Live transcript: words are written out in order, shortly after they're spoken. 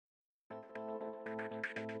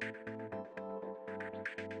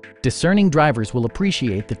Discerning drivers will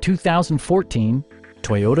appreciate the 2014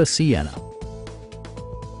 Toyota Sienna.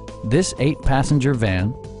 This 8-passenger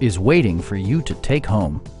van is waiting for you to take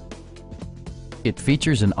home. It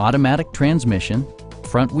features an automatic transmission,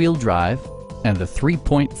 front-wheel drive, and a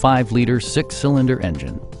 3.5-liter 6-cylinder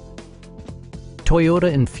engine.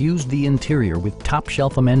 Toyota infused the interior with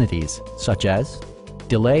top-shelf amenities such as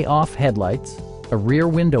delay-off headlights, a rear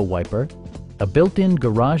window wiper, a built-in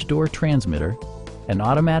garage door transmitter, an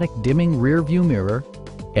automatic dimming rear-view mirror,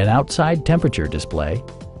 an outside temperature display,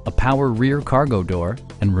 a power rear cargo door,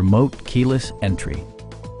 and remote keyless entry.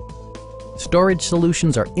 Storage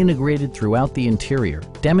solutions are integrated throughout the interior,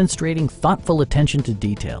 demonstrating thoughtful attention to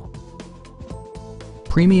detail.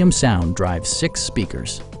 Premium sound drives 6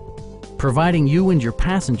 speakers, providing you and your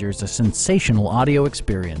passengers a sensational audio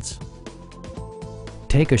experience.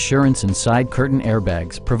 Take assurance in side curtain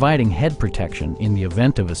airbags, providing head protection in the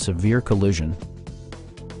event of a severe collision.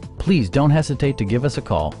 Please don't hesitate to give us a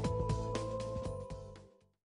call.